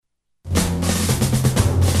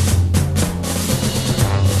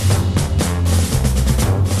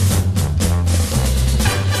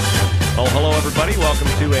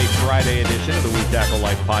to a Friday edition of the We Tackle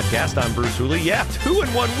Life podcast. I'm Bruce Hooley. Yeah, 2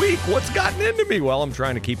 in 1 week. What's gotten into me? Well, I'm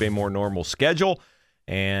trying to keep a more normal schedule,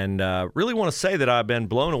 and really want to say that I've been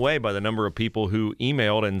blown away by the number of people who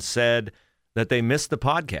emailed and said that they missed the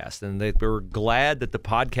podcast and they were glad that the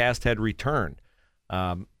podcast had returned.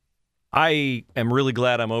 I am really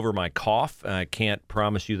glad I'm over my cough. I can't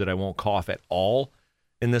promise you that I won't cough at all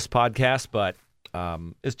in this podcast, but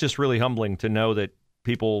it's just really humbling to know that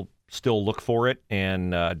people still look for it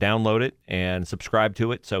and download it and subscribe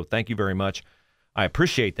to it. So thank you very much. I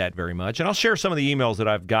appreciate that very much. And I'll share some of the emails that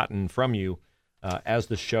I've gotten from you as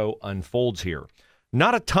the show unfolds here.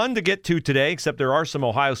 Not a ton to get to today, except there are some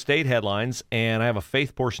Ohio State headlines, and I have a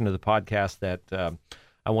faith portion of the podcast that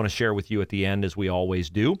I want to share with you at the end, as we always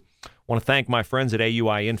do. I want to thank my friends at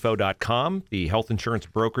AUIinfo.com, the health insurance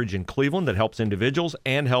brokerage in Cleveland that helps individuals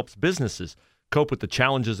and helps businesses cope with the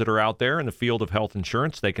challenges that are out there in the field of health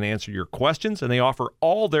insurance. They can answer your questions, and they offer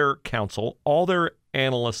all their counsel, all their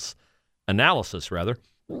analysis, and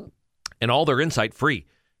all their insight free.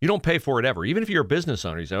 You don't pay for it ever. Even if you're a business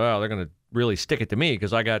owner, you say, well, they're going to really stick it to me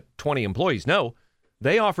because I got 20 employees. No,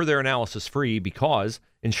 they offer their analysis free because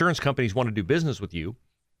insurance companies want to do business with you.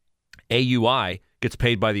 AUI gets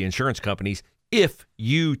paid by the insurance companies if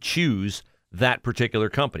you choose that particular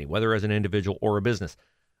company, whether as an individual or a business.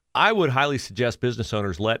 I would highly suggest business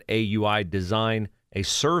owners let AUI design a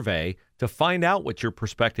survey to find out what your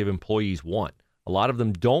prospective employees want. A lot of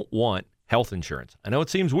them don't want health insurance. I know it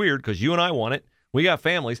seems weird because you and I want it. We got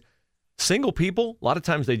families. Single people, a lot of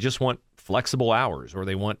times they just want flexible hours, or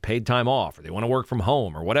they want paid time off, or they want to work from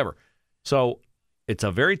home or whatever. So it's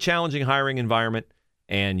a very challenging hiring environment,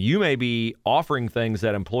 and you may be offering things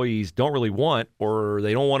that employees don't really want, or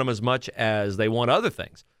they don't want them as much as they want other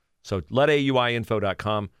things. So let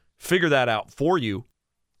AUIinfo.com figure that out for you.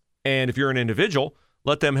 And if you're an individual,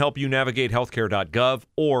 let them help you navigate healthcare.gov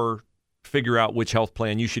or figure out which health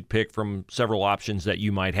plan you should pick from several options that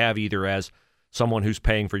you might have, either as someone who's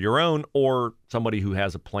paying for your own or somebody who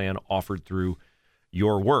has a plan offered through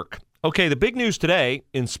your work. Okay, the big news today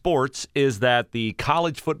in sports is that the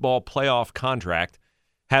college football playoff contract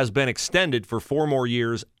has been extended for 4 more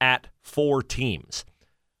years at 4 teams.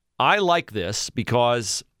 I like this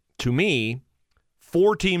because, to me,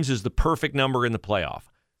 4 teams is the perfect number in the playoff.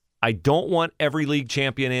 I don't want every league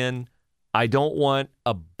champion in. I don't want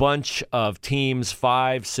a bunch of teams,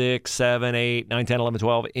 5, 6, 7, 8, 9, 10, 11,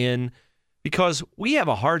 12 in, because we have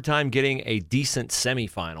a hard time getting a decent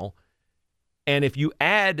semifinal. And if you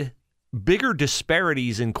add bigger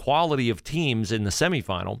disparities in quality of teams in the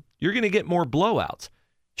semifinal, you're going to get more blowouts.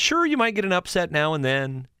 Sure, you might get an upset now and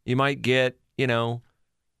then. You might get,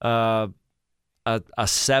 a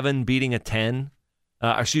 7 beating a 10.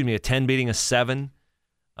 A 10 beating a 7.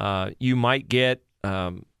 You might get,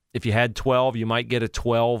 if you had 12, you might get a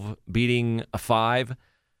 12 beating a 5.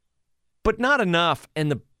 But not enough, and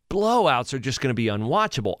the blowouts are just going to be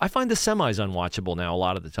unwatchable. I find the semis unwatchable now a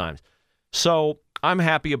lot of the times. So I'm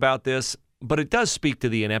happy about this, but it does speak to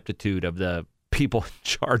the ineptitude of the people in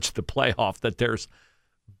charge of the playoff, that there's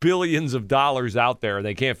billions of dollars out there, and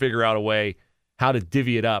they can't figure out a way how to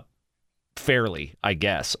divvy it up fairly, I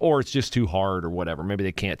guess, or it's just too hard or whatever. Maybe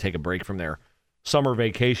they can't take a break from their summer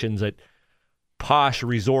vacations at posh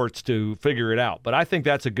resorts to figure it out. But I think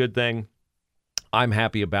that's a good thing. I'm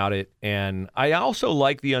happy about it. And I also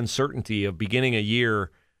like the uncertainty of beginning a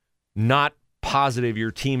year not positive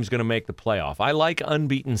your team's going to make the playoff. I like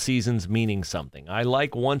unbeaten seasons meaning something. I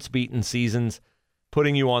like once beaten seasons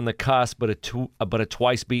putting you on the cusp, but a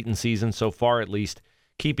twice beaten season, so far at least,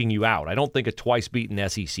 keeping you out. I don't think a twice-beaten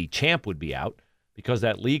SEC champ would be out because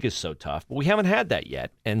that league is so tough, but we haven't had that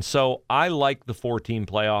yet. And so I like the 4-team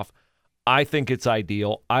playoff. I think it's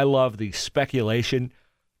ideal. I love the speculation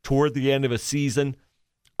toward the end of a season.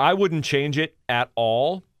 I wouldn't change it at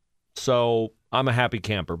all, so I'm a happy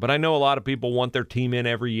camper. But I know a lot of people want their team in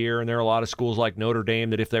every year, and there are a lot of schools like Notre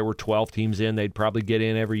Dame that if there were 12 teams in, they'd probably get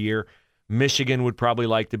in every year. Michigan would probably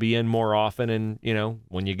like to be in more often, and,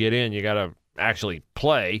 when you get in, you got to actually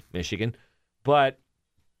play Michigan. But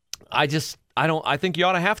I think you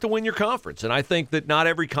ought to have to win your conference. And I think that not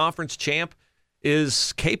every conference champ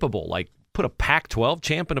is capable. Like, put a Pac-12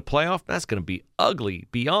 champ in a playoff, that's going to be ugly,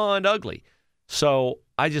 beyond ugly. So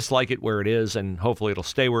I just like it where it is, and hopefully it'll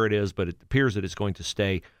stay where it is, but it appears that it's going to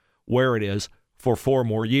stay where it is for 4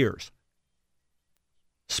 more years.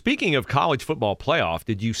 Speaking of college football playoff,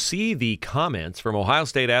 did you see the comments from Ohio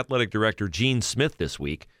State Athletic Director Gene Smith this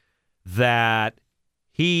week that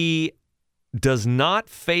he does not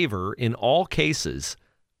favor, in all cases,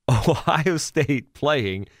 Ohio State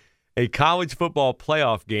playing a college football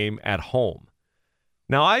playoff game at home?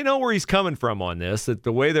 Now, I know where he's coming from on this, that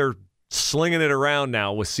the way they're slinging it around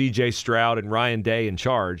now with C.J. Stroud and Ryan Day in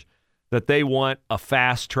charge, that they want a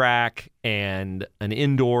fast track and an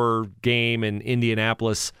indoor game in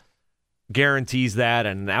Indianapolis guarantees that,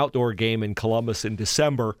 and an outdoor game in Columbus in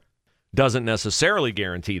December doesn't necessarily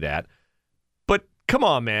guarantee that. But come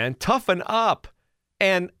on, man, toughen up.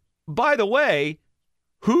 And by the way,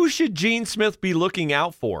 who should Gene Smith be looking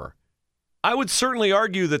out for? I would certainly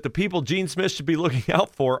argue that the people Gene Smith should be looking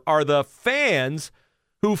out for are the fans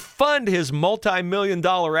who fund his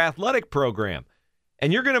multi-million-dollar athletic program.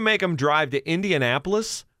 And you're going to make them drive to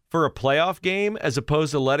Indianapolis for a playoff game as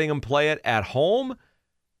opposed to letting them play it at home?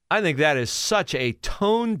 I think that is such a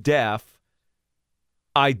tone-deaf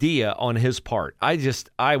idea on his part. I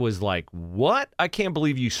was like, what? I can't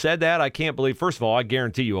believe you said that. I can't believe, first of all, I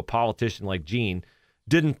guarantee you a politician like Gene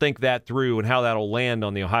didn't think that through and how that'll land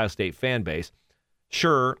on the Ohio State fan base.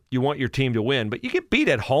 Sure, you want your team to win, but you get beat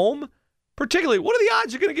at home? Particularly, what are the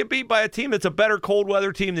odds you're going to get beat by a team that's a better cold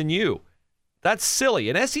weather team than you? That's silly.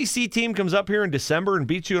 An SEC team comes up here in December and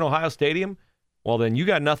beats you in Ohio Stadium? Well, then you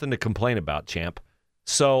got nothing to complain about, champ.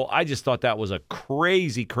 So I just thought that was a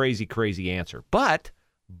crazy, crazy, crazy answer. But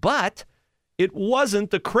it wasn't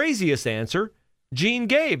the craziest answer Gene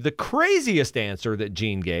gave. The craziest answer that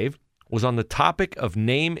Gene gave was on the topic of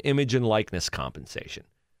name, image, and likeness compensation.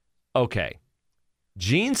 Okay.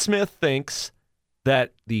 Gene Smith thinks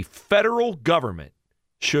that the federal government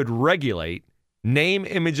should regulate name,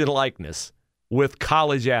 image, and likeness with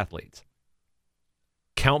college athletes.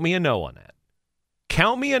 Count me a no on that.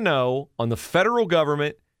 Count me a no on the federal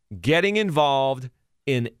government getting involved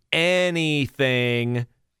in anything,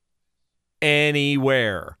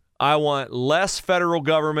 anywhere. I want less federal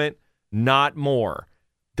government, not more.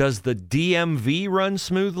 Does the DMV run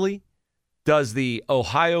smoothly? Does the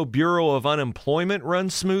Ohio Bureau of Unemployment run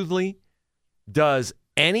smoothly? Does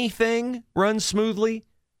anything run smoothly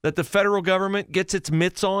that the federal government gets its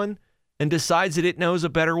mitts on and decides that it knows a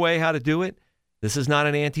better way how to do it? This is not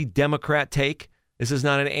an anti-Democrat take. This is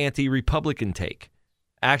not an anti-Republican take.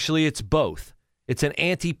 Actually, it's both. It's an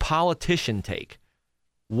anti-politician take.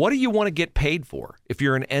 What do you want to get paid for if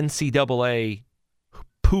you're an NCAA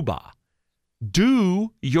poobah?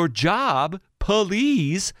 Do your job,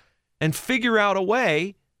 please, and figure out a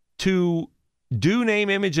way to do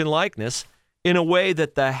name, image, and likeness in a way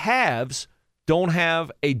that the haves don't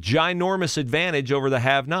have a ginormous advantage over the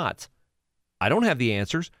have-nots. I don't have the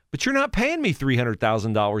answers, but you're not paying me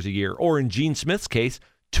 $300,000 a year, or in Gene Smith's case,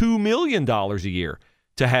 $2 million a year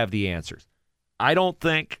to have the answers. I don't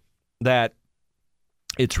think that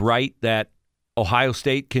it's right that Ohio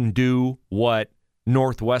State can do what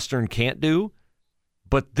Northwestern can't do,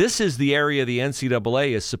 but this is the area the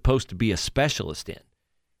NCAA is supposed to be a specialist in.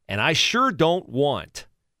 And I sure don't want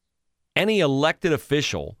any elected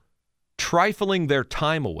official trifling their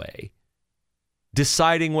time away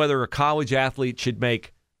deciding whether a college athlete should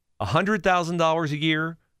make $100,000 a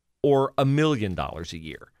year or $1 million a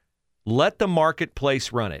year. Let the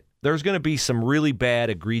marketplace run it. There's going to be some really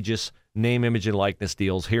bad, egregious name, image, and likeness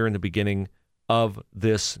deals here in the beginning of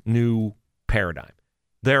this new paradigm.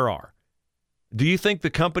 There are. Do you think the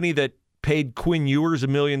company that paid Quinn Ewers $1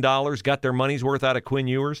 million got their money's worth out of Quinn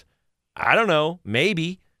Ewers? I don't know.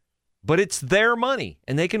 Maybe. But it's their money,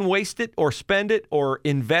 and they can waste it or spend it or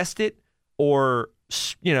invest it or,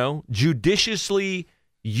 judiciously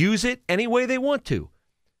use it any way they want to.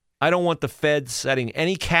 I don't want the Fed setting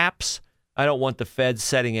any caps. I don't want the Fed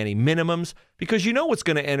setting any minimums, because you know what's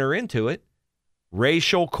going to enter into it.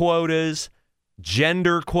 Racial quotas,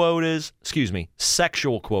 sexual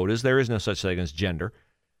quotas. There is no such thing as gender.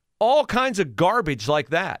 All kinds of garbage like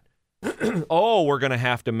that. Oh, we're going to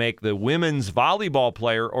have to make the women's volleyball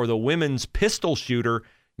player or the women's pistol shooter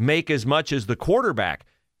make as much as the quarterback.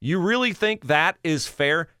 You really think that is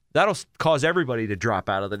fair? That'll cause everybody to drop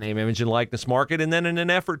out of the name, image, and likeness market. And then in an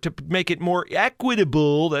effort to make it more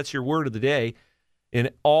equitable, that's your word of the day, in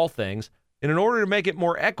all things, and in order to make it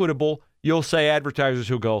more equitable, you'll say advertisers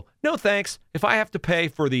who go, no thanks. If I have to pay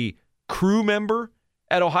for the crew member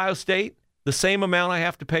at Ohio State the same amount I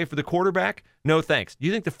have to pay for the quarterback, no thanks. Do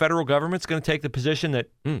you think the federal government's going to take the position that,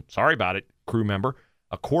 sorry about it, crew member,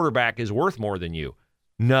 a quarterback is worth more than you?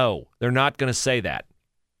 No, they're not going to say that.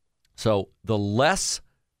 So the less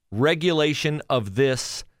regulation of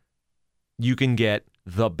this you can get,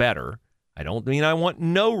 the better. I don't mean I want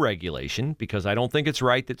no regulation, because I don't think it's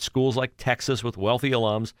right that schools like Texas with wealthy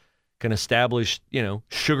alums can establish,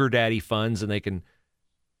 sugar daddy funds, and they can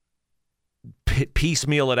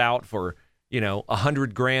piecemeal it out for,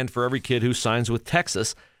 $100,000 for every kid who signs with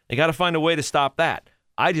Texas. They got to find a way to stop that.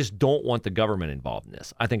 I just don't want the government involved in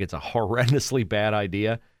this. I think it's a horrendously bad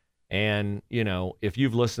idea. And, if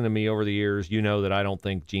you've listened to me over the years, you know that I don't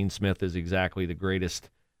think Gene Smith is exactly the greatest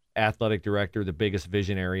athletic director, the biggest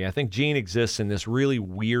visionary. I think Gene exists in this really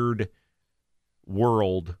weird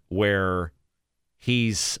world where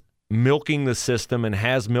he's milking the system and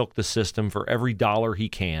has milked the system for every dollar he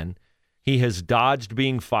can. He has dodged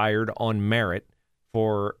being fired on merit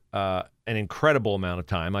for an incredible amount of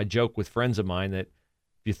time. I joke with friends of mine that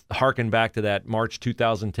if you harken back to that March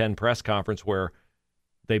 2010 press conference where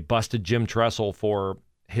they busted Jim Tressel for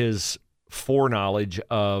his foreknowledge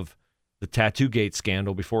of the Tattoo-Gate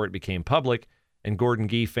scandal before it became public, and Gordon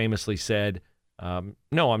Gee famously said,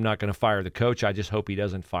 no, I'm not going to fire the coach. I just hope he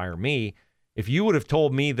doesn't fire me. If you would have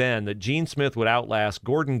told me then that Gene Smith would outlast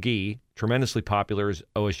Gordon Gee, tremendously popular as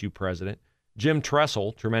OSU president, Jim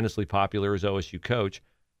Tressel, tremendously popular as OSU coach,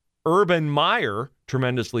 Urban Meyer,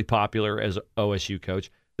 tremendously popular as OSU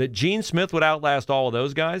coach, that Gene Smith would outlast all of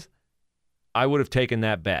those guys, I would have taken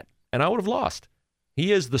that bet, and I would have lost.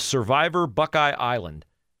 He is the survivor Buckeye Island.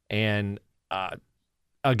 And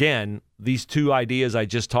again, these two ideas I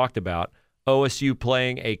just talked about, OSU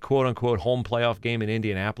playing a quote-unquote home playoff game in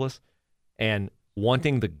Indianapolis and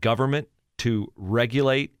wanting the government to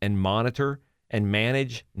regulate and monitor and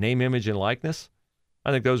manage name, image, and likeness,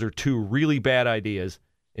 I think those are two really bad ideas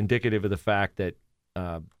indicative of the fact that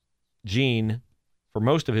Gene, for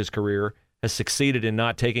most of his career, has succeeded in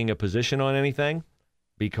not taking a position on anything,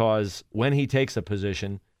 because when he takes a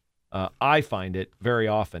position, I find it very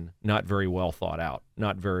often not very well thought out,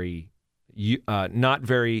 not very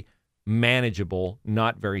manageable,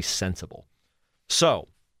 not very sensible. So,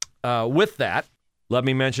 with that, let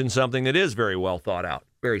me mention something that is very well thought out,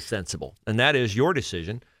 very sensible, and that is your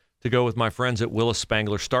decision to go with my friends at Willis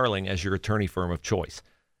Spangler Starling as your attorney firm of choice.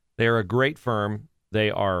 They are a great firm. They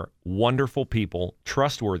are wonderful people,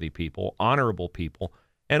 trustworthy people, honorable people,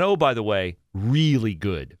 and oh, by the way, really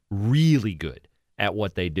good at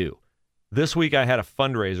what they do. This week I had a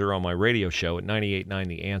fundraiser on my radio show at 98.9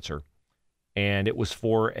 The Answer, and it was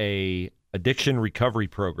for a addiction recovery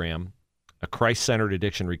program, a Christ-centered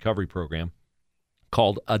addiction recovery program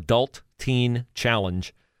called Adult Teen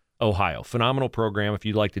Challenge Ohio. Phenomenal program. If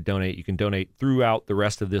you'd like to donate, you can donate throughout the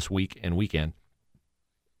rest of this week and weekend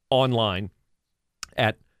online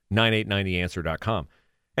at 9890answer.com.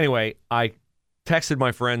 Anyway, I texted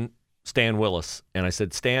my friend Stan Willis, and I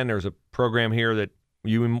said, Stan, there's a program here that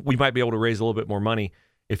we might be able to raise a little bit more money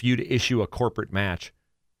if you'd issue a corporate match.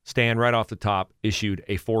 Stan, right off the top, issued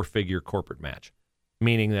a 4-figure corporate match,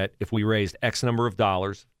 meaning that if we raised X number of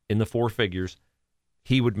dollars in the 4 figures,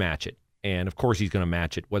 he would match it. And, of course, he's going to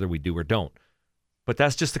match it whether we do or don't. But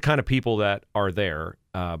that's just the kind of people that are there.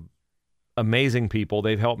 Amazing people.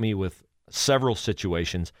 They've helped me with several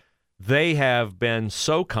situations. They have been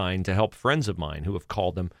so kind to help friends of mine who have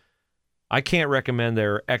called them. I can't recommend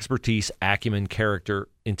their expertise, acumen, character,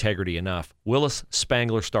 integrity enough. Willis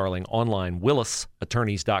Spangler Starling online,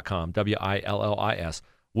 willisattorneys.com, WILLIS,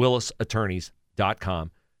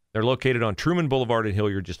 willisattorneys.com. They're located on Truman Boulevard in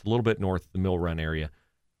Hilliard, just a little bit north of the Mill Run area.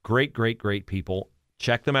 Great people.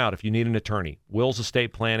 Check them out if you need an attorney. Wills,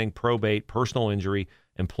 estate planning, probate, personal injury,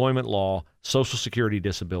 employment law, Social Security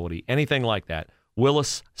disability, anything like that.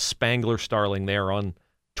 Willis Spangler Starling. They are on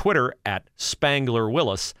Twitter at Spangler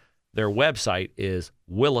Willis. Their website is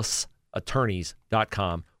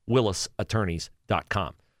willisattorneys.com,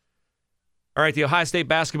 willisattorneys.com. All right, the Ohio State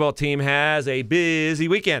basketball team has a busy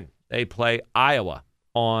weekend. They play Iowa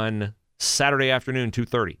on Saturday afternoon,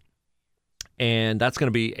 2:30. And that's going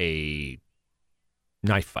to be a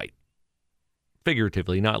knife fight,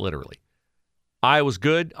 figuratively, not literally. Iowa's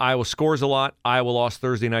good. Iowa scores a lot. Iowa lost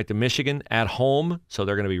Thursday night to Michigan at home, so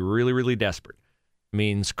they're going to be really desperate.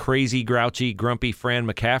 Means crazy, grouchy, grumpy Fran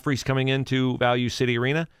McCaffrey's coming into Value City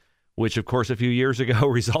Arena, which, of course, a few years ago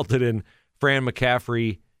resulted in Fran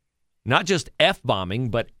McCaffrey not just F-bombing,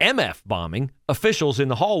 but MF-bombing officials in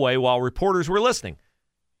the hallway while reporters were listening,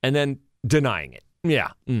 and then denying it.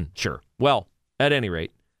 Yeah, sure. Well, at any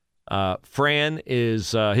rate, Fran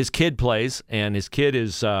is his kid plays, and his kid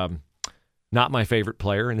is not my favorite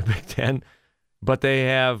player in the Big Ten. But they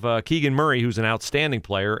have Keegan Murray, who's an outstanding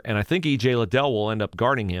player, and I think E.J. Liddell will end up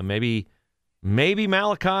guarding him. Maybe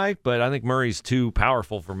Malachi, but I think Murray's too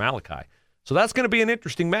powerful for Malachi. So that's going to be an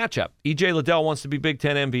interesting matchup. E.J. Liddell wants to be Big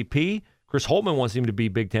Ten MVP. Chris Holtmann wants him to be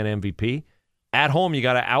Big Ten MVP. At home, you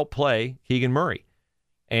got to outplay Keegan Murray.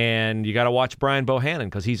 And you got to watch Brian Bohannon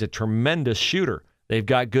because he's a tremendous shooter. They've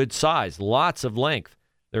got good size, lots of length.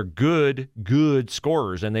 They're good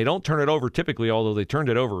scorers, and they don't turn it over typically, although they turned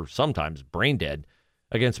it over sometimes brain dead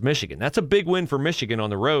against Michigan. That's a big win for Michigan on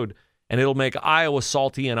the road, and it'll make Iowa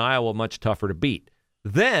salty and Iowa much tougher to beat.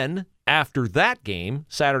 Then, after that game,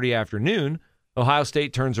 Saturday afternoon, Ohio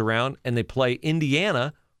State turns around and they play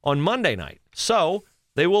Indiana on Monday night. So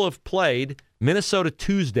they will have played Minnesota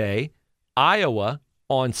Tuesday, Iowa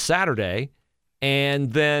on Saturday,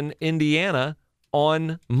 and then Indiana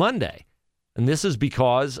on Monday. And this is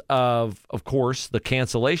because of course, the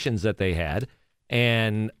cancellations that they had.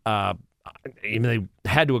 And they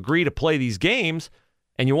had to agree to play these games,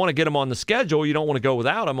 and you want to get them on the schedule. You don't want to go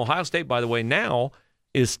without them. Ohio State, by the way, now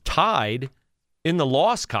is tied in the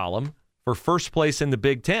loss column for first place in the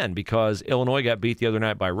Big Ten because Illinois got beat the other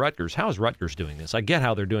night by Rutgers. How is Rutgers doing this? I get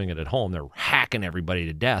how they're doing it at home. They're hacking everybody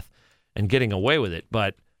to death and getting away with it.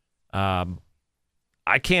 But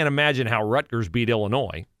I can't imagine how Rutgers beat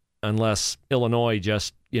Illinois unless Illinois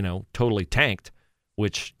just, totally tanked,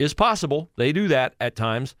 which is possible. They do that at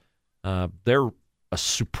times. They're a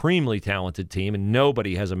supremely talented team, and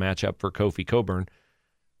nobody has a matchup for Kofi Cockburn.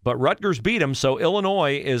 But Rutgers beat them, so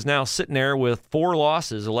Illinois is now sitting there with 4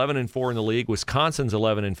 losses, 11-4 in the league. Wisconsin's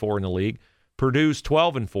 11-4 in the league. Purdue's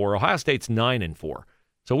 12-4. Ohio State's 9-4.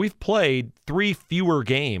 So we've played 3 fewer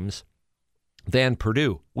games than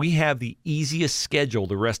Purdue. We have the easiest schedule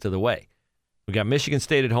the rest of the way. We've got Michigan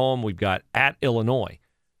State at home. We've got at Illinois.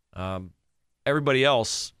 Everybody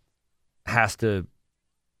else has to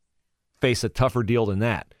face a tougher deal than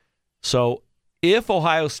that. So if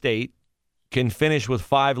Ohio State can finish with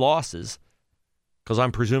 5 losses, because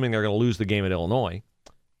I'm presuming they're going to lose the game at Illinois,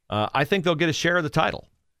 I think they'll get a share of the title.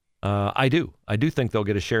 I do. I do think they'll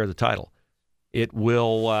get a share of the title. It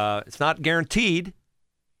will. It's not guaranteed,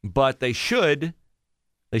 but they should.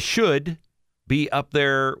 They should be up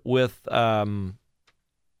there with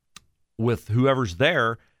whoever's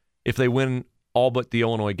there if they win all but the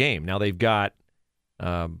Illinois game. Now they've got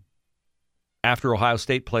after Ohio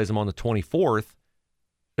State plays them on the 24th.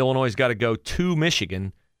 Illinois' got to go to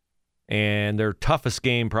Michigan, and their toughest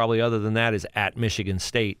game probably other than that is at Michigan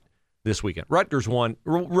State this weekend. Rutgers won.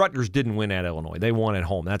 Rutgers didn't win at Illinois. They won at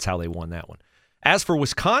home. That's how they won that one. As for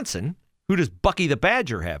Wisconsin, who does Bucky the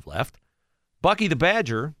Badger have left? Bucky the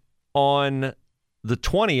Badger on the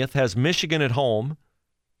 20th has Michigan at home,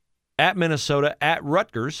 at Minnesota, at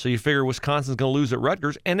Rutgers. So you figure Wisconsin's going to lose at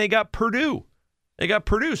Rutgers, and they got Purdue.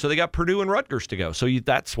 So they got Purdue and Rutgers to go. So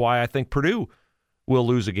that's why I think Purdue will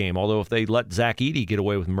lose a game. Although if they let Zach Edey get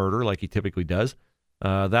away with murder like he typically does,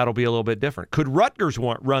 that'll be a little bit different. Could Rutgers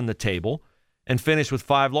run the table and finish with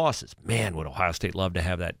 5 losses? Man, would Ohio State love to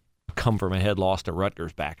have that come from a head loss to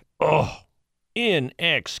Rutgers back. Oh,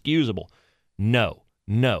 inexcusable. No.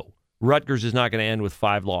 Rutgers is not going to end with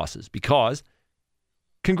 5 losses because,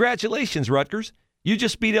 congratulations, Rutgers. You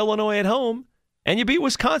just beat Illinois at home, and you beat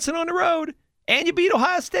Wisconsin on the road, and you beat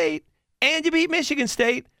Ohio State, and you beat Michigan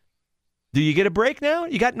State. Do you get a break now?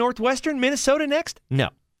 You got Northwestern, Minnesota next? No.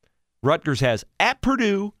 Rutgers has at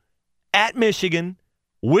Purdue, at Michigan,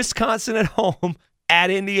 Wisconsin at home, at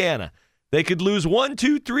Indiana. They could lose 1,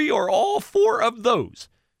 2, 3, or all 4 of those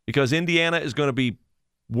because Indiana is going to be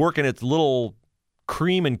working its little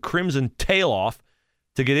cream and crimson tail off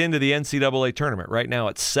to get into the NCAA tournament. Right now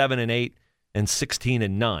it's 7-8 and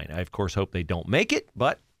 16-9. I, of course, hope they don't make it,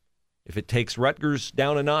 but if it takes Rutgers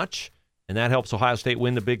down a notch and that helps Ohio State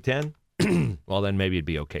win the Big Ten, well, then maybe it'd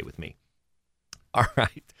be okay with me. All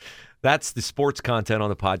right. That's the sports content on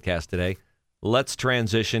the podcast today. Let's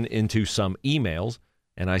transition into some emails.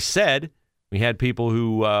 And I said we had people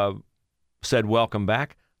who said welcome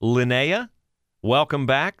back. Linnea, welcome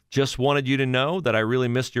back. Just wanted you to know that I really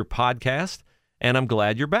missed your podcast, and I'm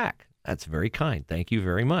glad you're back. That's very kind. Thank you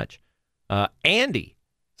very much. Andy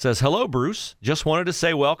says, hello, Bruce. Just wanted to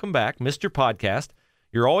say welcome back. Missed your podcast.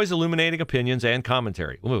 You're always illuminating opinions and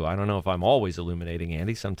commentary. Ooh, I don't know if I'm always illuminating,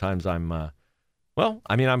 Andy. Sometimes I'm,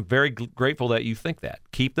 I'm very grateful that you think that.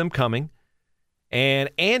 Keep them coming. And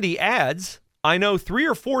Andy adds, I know 3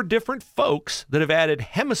 or 4 different folks that have added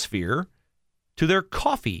Hemisphere to their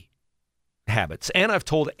coffee habits. And I've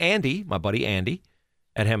told Andy, my buddy Andy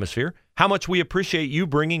at Hemisphere, how much we appreciate you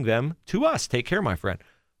bringing them to us. Take care, my friend.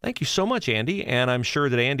 Thank you so much, Andy. And I'm sure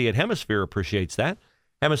that Andy at Hemisphere appreciates that.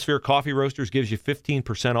 Hemisphere Coffee Roasters gives you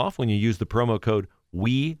 15% off when you use the promo code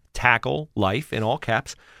WeTackleLife in all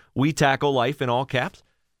caps. WeTackleLife in all caps.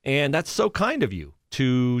 And that's so kind of you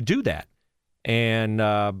to do that. And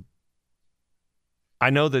I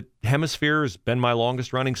know that Hemisphere has been my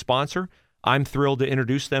longest running sponsor. I'm thrilled to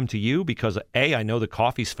introduce them to you because A, I know the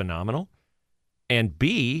coffee's phenomenal. And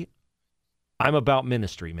B, I'm about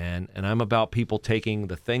ministry, man. And I'm about people taking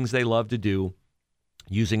the things they love to do,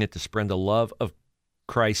 using it to spread the love of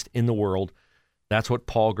Christ in the world. That's what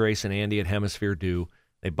Paul Grace and Andy at Hemisphere do.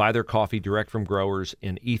 They buy their coffee direct from growers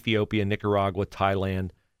in Ethiopia, Nicaragua,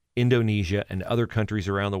 Thailand, Indonesia, and other countries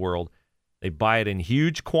around the world. They buy it in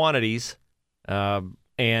huge quantities,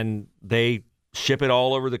 and they ship it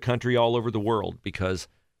all over the country, all over the world, because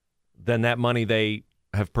then that money they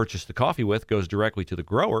have purchased the coffee with goes directly to the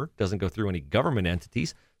grower, doesn't go through any government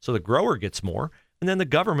entities, so the grower gets more, and then the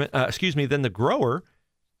grower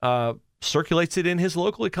circulates it in his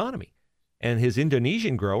local economy. And his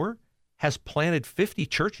Indonesian grower has planted 50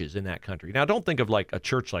 churches in that country. Now, don't think of like a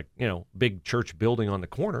church like, big church building on the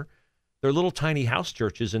corner. They're little tiny house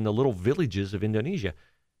churches in the little villages of Indonesia.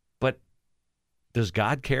 But does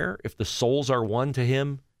God care if the souls are won to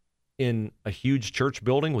him in a huge church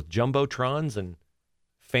building with jumbotrons and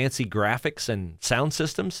fancy graphics and sound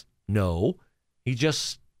systems? No. He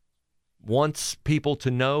just wants people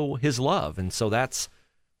to know his love. And so that's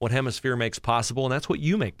what Hemisphere makes possible, and that's what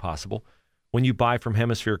you make possible when you buy from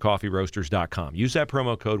HemisphereCoffeeRoasters.com. Use that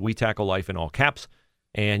promo code WeTackleLife in all caps,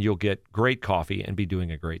 and you'll get great coffee and be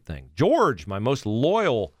doing a great thing. George, my most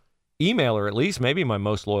loyal emailer, at least, maybe my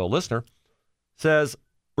most loyal listener, says,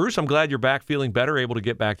 Bruce, I'm glad you're back feeling better, able to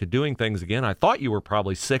get back to doing things again. I thought you were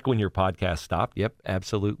probably sick when your podcast stopped. Yep,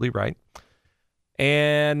 absolutely right.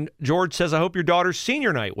 And George says, I hope your daughter's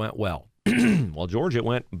senior night went well. Well, George, it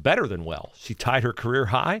went better than well. She tied her career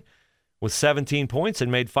high with 17 points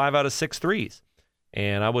and made 5 out of 6 threes.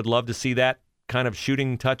 And I would love to see that kind of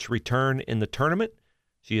shooting touch return in the tournament.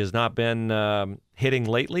 She has not been hitting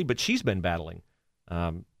lately, but she's been battling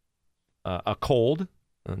a cold,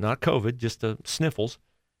 not COVID, just sniffles.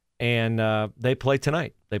 And they play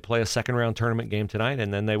tonight. They play a second-round tournament game tonight,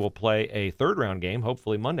 and then they will play a third-round game,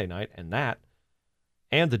 hopefully Monday night,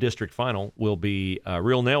 and the district final will be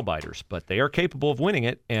real nail-biters. But they are capable of winning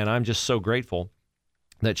it, and I'm just so grateful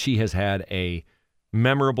that she has had a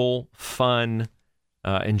memorable, fun,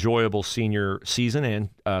 enjoyable senior season, and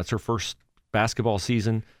it's her first basketball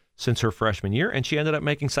season since her freshman year, and she ended up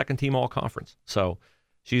making second-team all-conference. So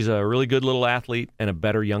she's a really good little athlete and a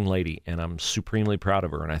better young lady, and I'm supremely proud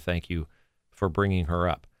of her, and I thank you for bringing her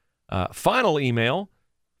up. Final email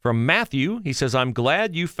from Matthew. He says, I'm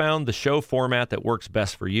glad you found the show format that works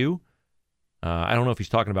best for you. I don't know if he's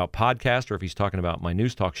talking about podcast or if he's talking about my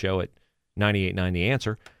news talk show at 98.9 The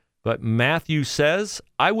Answer. But Matthew says,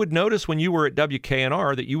 I would notice when you were at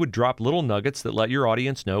WKNR that you would drop little nuggets that let your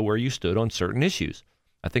audience know where you stood on certain issues.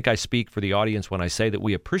 I think I speak for the audience when I say that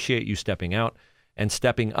we appreciate you stepping out and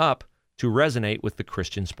stepping up to resonate with the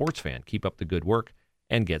Christian sports fan. Keep up the good work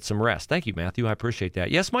and get some rest. Thank you, Matthew. I appreciate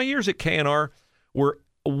that. Yes, my years at KNR were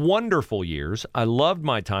wonderful years. I loved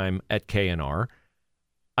my time at KNR.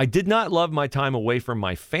 I did not love my time away from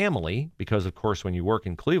my family because, of course, when you work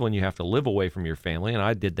in Cleveland, you have to live away from your family, and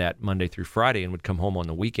I did that Monday through Friday and would come home on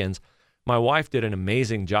the weekends. My wife did an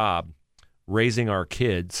amazing job raising our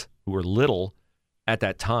kids who were little. At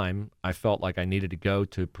that time, I felt like I needed to go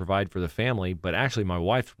to provide for the family, but actually my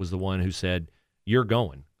wife was the one who said, you're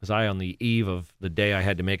going. Because I, on the eve of the day I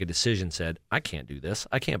had to make a decision, said, I can't do this.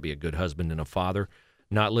 I can't be a good husband and a father,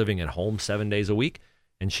 not living at home 7 days a week.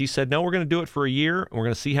 And she said, no, we're going to do it for a year, and we're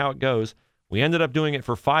going to see how it goes. We ended up doing it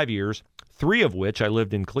for 5 years, 3 of which I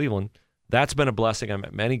lived in Cleveland. That's been a blessing. I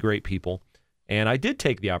met many great people. And I did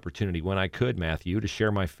take the opportunity when I could, Matthew, to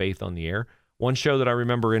share my faith on the air. One show that I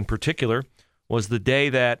remember in particular was the day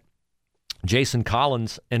that Jason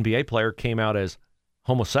Collins, NBA player, came out as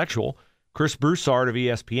homosexual. Chris Broussard of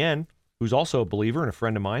ESPN, who's also a believer and a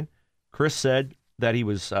friend of mine, Chris said that he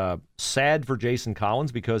was sad for Jason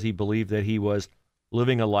Collins because he believed that he was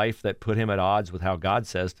living a life that put him at odds with how God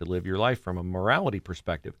says to live your life from a morality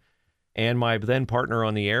perspective. And my then partner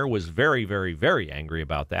on the air was very, very, very angry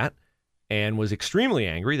about that and was extremely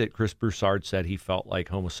angry that Chris Broussard said he felt like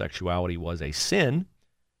homosexuality was a sin.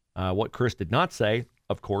 What Chris did not say,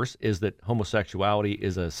 of course, is that homosexuality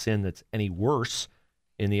is a sin that's any worse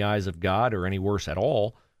in the eyes of God or any worse at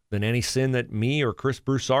all than any sin that me or Chris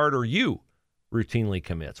Broussard or you routinely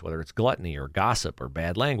commits, whether it's gluttony or gossip or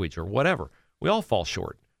bad language or whatever. We all fall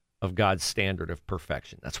short of God's standard of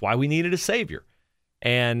perfection. That's why we needed a Savior.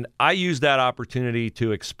 And I used that opportunity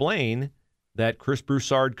to explain that Chris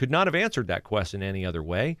Broussard could not have answered that question any other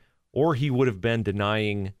way, or he would have been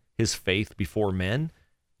denying his faith before men.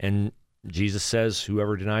 And Jesus says,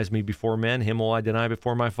 whoever denies me before men, him will I deny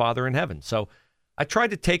before my Father in heaven. So I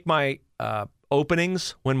tried to take my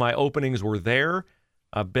openings when my openings were there.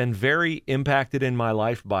 I've been very impacted in my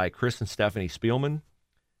life by Chris and Stephanie Spielman.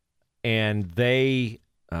 And they,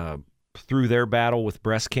 through their battle with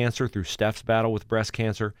breast cancer, through Steph's battle with breast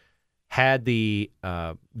cancer, had the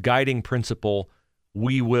guiding principle,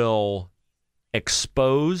 we will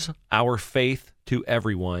expose our faith to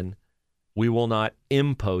everyone We will not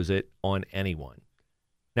impose it on anyone.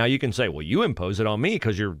 Now you can say, well, you impose it on me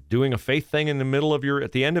because you're doing a faith thing in the middle of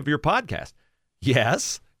at the end of your podcast.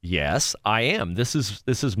 Yes, I am. This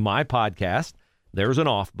is my podcast. There's an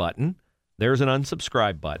off button. There's an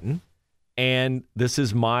unsubscribe button. And this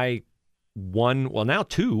is my now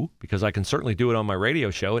two, because I can certainly do it on my radio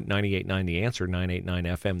show at 98.9 The Answer, 989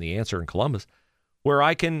 FM The Answer in Columbus, where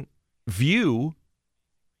I can view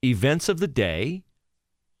events of the day,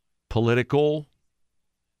 political,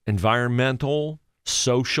 environmental,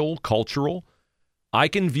 social, cultural. I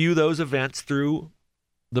can view those events through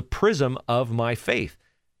the prism of my faith.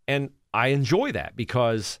 And I enjoy that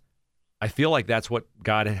because I feel like that's what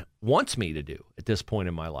God wants me to do at this point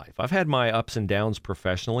in my life. I've had my ups and downs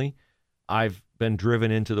professionally. I've been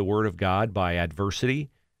driven into the Word of God by adversity,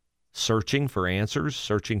 searching for answers,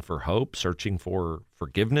 searching for hope, searching for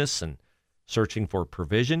forgiveness, and searching for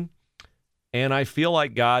provision. And I feel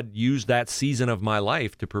like God used that season of my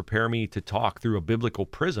life to prepare me to talk through a biblical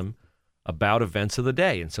prism about events of the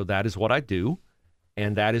day. And so that is what I do,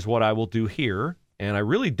 and that is what I will do here. And I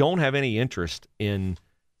really don't have any interest in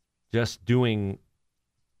just doing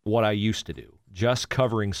what I used to do, just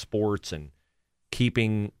covering sports and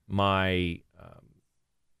keeping my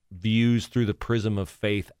views through the prism of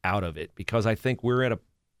faith out of it, because I think we're at a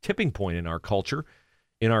tipping point in our culture,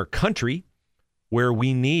 in our country, where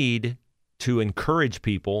we need to encourage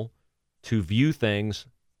people to view things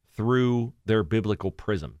through their biblical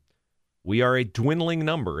prism. We are a dwindling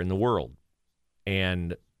number in the world,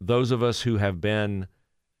 and those of us who have been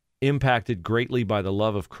impacted greatly by the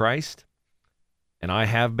love of Christ, and I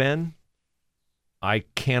have been, like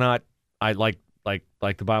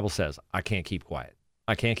the Bible says, I can't keep quiet.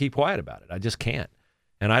 I can't keep quiet about it. I just can't.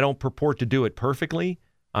 And I don't purport to do it perfectly.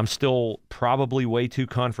 I'm still probably way too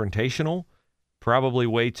confrontational, probably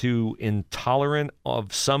way too intolerant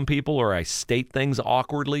of some people, or I state things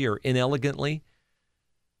awkwardly or inelegantly.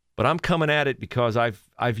 But I'm coming at it because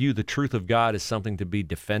I view the truth of God as something to be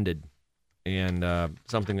defended and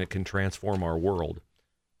something that can transform our world.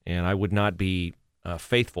 And I would not be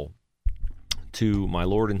faithful to my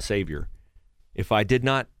Lord and Savior if I did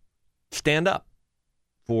not stand up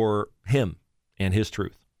for Him and His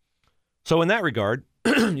truth. So in that regard,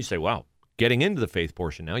 you say, wow, getting into the faith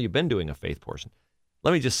portion now, you've been doing a faith portion.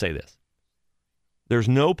 Let me just say this. There's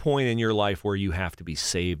no point in your life where you have to be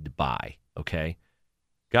saved by, okay?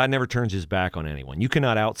 God never turns His back on anyone. You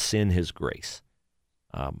cannot out-sin His grace.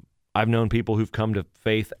 I've known people who've come to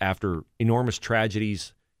faith after enormous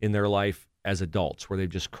tragedies in their life as adults, where they've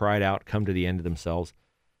just cried out, come to the end of themselves.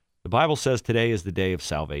 The Bible says today is the day of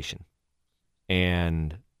salvation,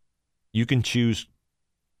 and you can choose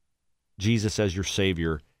Jesus as your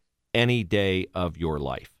Savior any day of your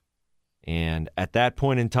life. And at that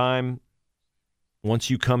point in time,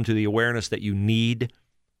 once you come to the awareness that you need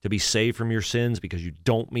to be saved from your sins because you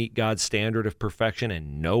don't meet God's standard of perfection,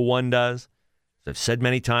 and no one does, as I've said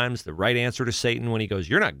many times, the right answer to Satan when he goes,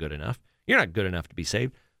 you're not good enough to be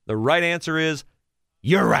saved, the right answer is,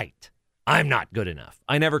 you're right. I'm not good enough.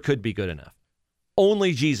 I never could be good enough.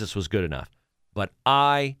 Only Jesus was good enough. But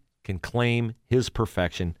I can claim His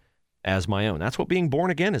perfection as my own. That's what being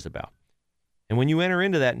born again is about. And when you enter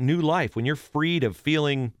into that new life, when you're freed of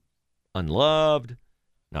feeling unloved,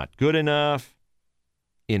 not good enough,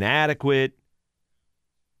 inadequate,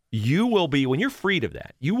 you will be, when you're freed of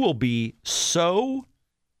that, you will be so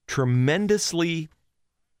tremendously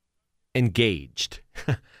engaged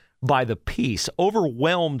by the peace,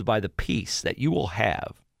 overwhelmed by the peace that you will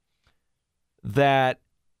have, that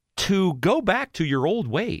to go back to your old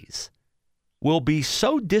ways will be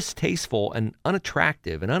so distasteful and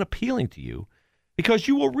unattractive and unappealing to you, because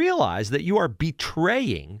you will realize that you are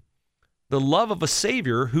betraying the love of a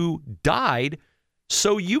Savior who died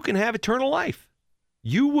so you can have eternal life.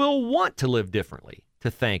 You will want to live differently,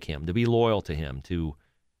 to thank Him, to be loyal to Him, to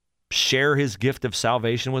share His gift of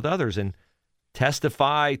salvation with others, and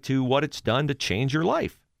testify to what it's done to change your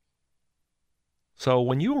life. So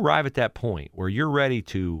when you arrive at that point where you're ready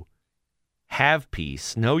to have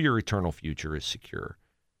peace, know your eternal future is secure,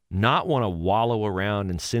 not want to wallow around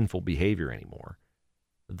in sinful behavior anymore,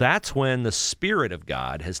 that's when the Spirit of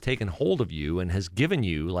God has taken hold of you and has given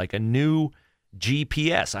you like a new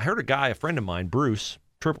GPS. I heard a friend of mine, Bruce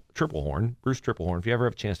Triplehorn. If you ever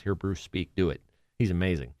have a chance to hear Bruce speak, do it. He's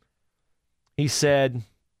amazing. He said,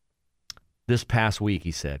 this past week,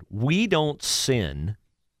 he said, we don't sin.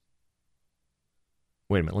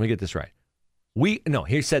 Wait a minute, let me get this right.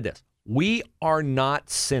 He said this. We are not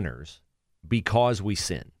sinners because we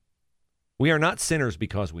sin. We are not sinners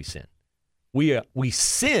because we sin. We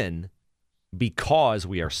sin because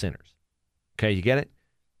we are sinners. Okay, you get it?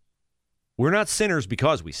 We're not sinners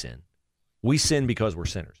because we sin. We sin because we're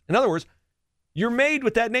sinners. In other words, you're made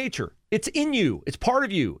with that nature. It's in you. It's part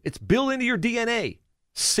of you. It's built into your DNA.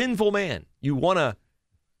 Sinful man. You want to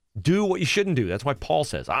do what you shouldn't do. That's why Paul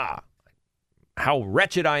says, how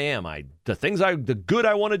wretched I am. The good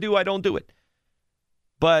I want to do, I don't do it.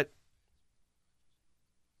 But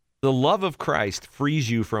the love of Christ frees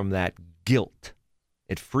you from that guilt.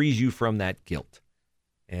 It frees you from that guilt.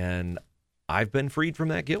 And I've been freed from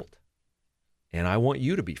that guilt. And I want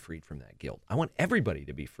you to be freed from that guilt. I want everybody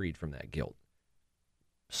to be freed from that guilt.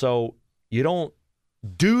 So you don't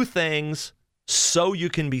do things so you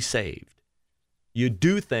can be saved. You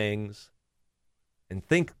do things and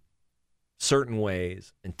think certain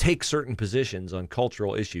ways and take certain positions on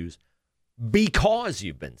cultural issues because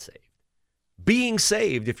you've been saved. Being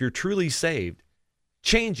saved, if you're truly saved,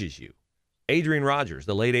 changes you. Adrian Rogers,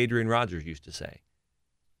 the late Adrian Rogers, used to say,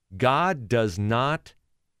 God does not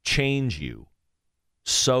change you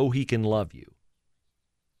so he can love you.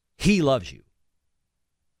 He loves you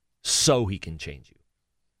so he can change you.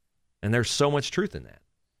 And there's so much truth in that.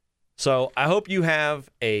 So I hope you have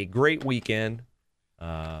a great weekend.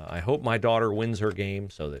 I hope my daughter wins her game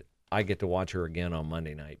so that I get to watch her again on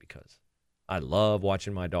Monday night, because I love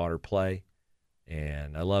watching my daughter play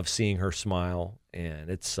and I love seeing her smile. And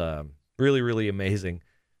it's really, really amazing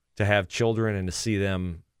to have children and to see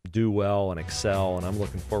them do well and excel. And I'm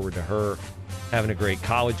looking forward to her having a great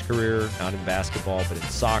college career, not in basketball, but in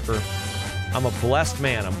soccer. I'm a blessed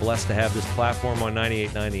man. I'm blessed to have this platform on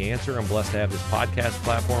 98.9 The Answer. I'm blessed to have this podcast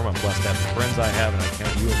platform. I'm blessed to have the friends I have, and I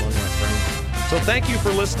count you among my friends. So thank you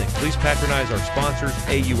for listening. Please patronize our sponsors,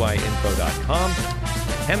 AUIinfo.com,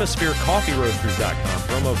 HemisphereCoffeeRoasters.com,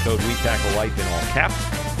 promo code WeTackleLife in all caps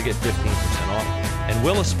to get 15% off, and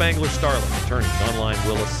Willis Spangler Starling, attorneys online,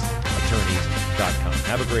 WillisAttorneys.com.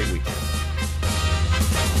 Have a great weekend.